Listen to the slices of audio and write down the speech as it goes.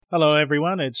Hello,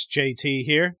 everyone. It's JT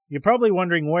here. You're probably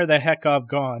wondering where the heck I've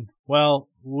gone. Well,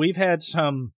 we've had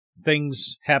some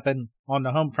things happen on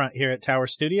the home front here at Tower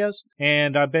Studios,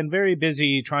 and I've been very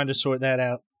busy trying to sort that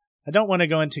out. I don't want to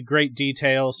go into great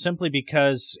detail simply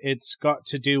because it's got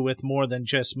to do with more than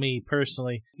just me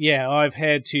personally. Yeah, I've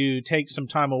had to take some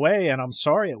time away, and I'm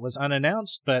sorry it was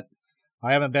unannounced, but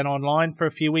I haven't been online for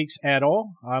a few weeks at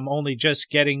all. I'm only just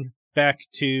getting back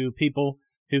to people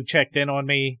who've checked in on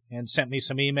me and sent me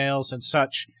some emails and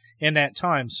such in that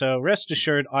time. So rest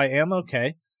assured, I am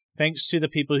okay. Thanks to the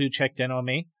people who checked in on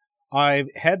me. I've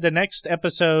had the next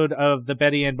episode of the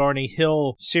Betty and Barney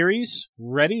Hill series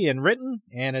ready and written,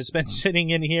 and it's been sitting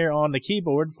in here on the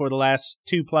keyboard for the last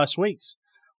 2+ weeks.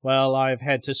 Well, I've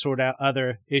had to sort out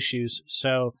other issues.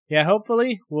 So, yeah,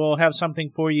 hopefully we'll have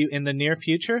something for you in the near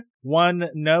future. One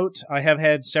note, I have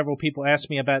had several people ask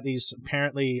me about these,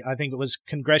 apparently, I think it was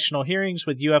congressional hearings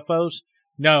with UFOs.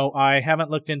 No, I haven't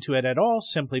looked into it at all,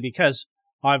 simply because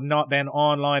I've not been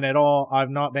online at all. I've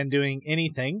not been doing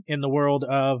anything in the world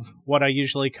of what I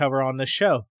usually cover on this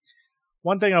show.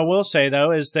 One thing I will say,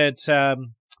 though, is that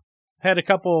had a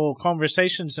couple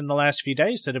conversations in the last few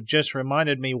days that have just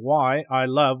reminded me why I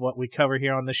love what we cover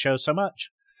here on the show so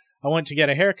much. I went to get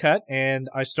a haircut, and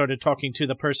I started talking to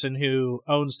the person who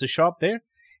owns the shop there,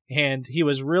 and he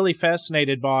was really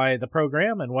fascinated by the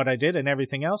program and what I did and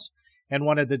everything else, and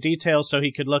wanted the details so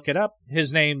he could look it up.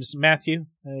 His name's Matthew,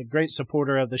 a great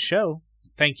supporter of the show.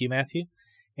 Thank you, Matthew.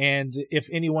 And if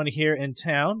anyone here in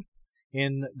town,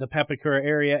 in the Papakura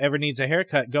area, ever needs a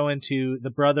haircut, go into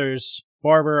the Brothers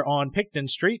Barber on Picton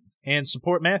Street and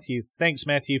support Matthew. Thanks,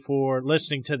 Matthew, for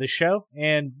listening to the show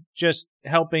and just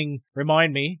helping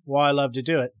remind me why I love to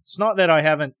do it. It's not that I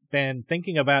haven't been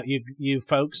thinking about you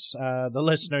folks, the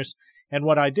listeners, and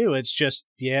what I do. It's just,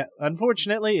 yeah,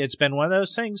 unfortunately, it's been one of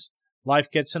those things.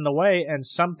 Life gets in the way, and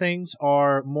some things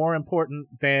are more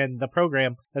important than the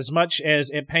program. As much as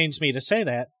it pains me to say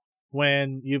that,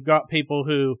 when you've got people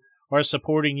who are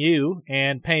supporting you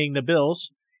and paying the bills,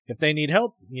 if they need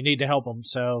help, you need to help them.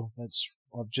 So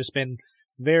I've just been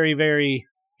very, very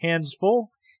hands full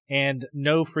and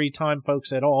no free time,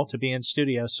 folks, at all to be in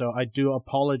studio. So I do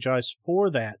apologize for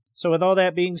that. So with all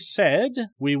that being said,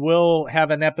 we will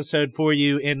have an episode for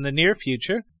you in the near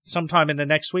future, sometime in the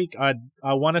next week. I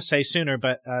want to say sooner,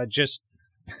 but just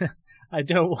I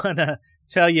don't want to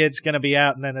tell you it's going to be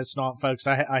out and then it's not, folks.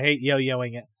 I hate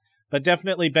yo-yoing it. But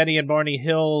definitely Betty and Barney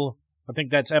Hill, I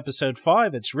think that's episode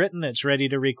 5. It's written, it's ready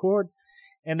to record.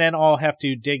 And then I'll have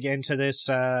to dig into this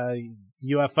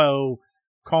UFO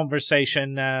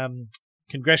conversation,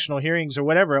 congressional hearings or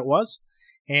whatever it was,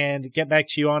 and get back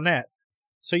to you on that.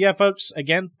 So yeah, folks,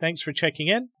 again, thanks for checking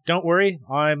in. Don't worry,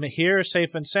 I'm here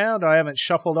safe and sound. I haven't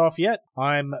shuffled off yet.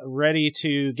 I'm ready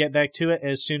to get back to it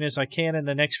as soon as I can in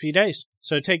the next few days.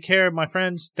 So take care, my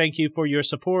friends. Thank you for your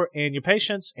support and your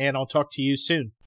patience, and I'll talk to you soon.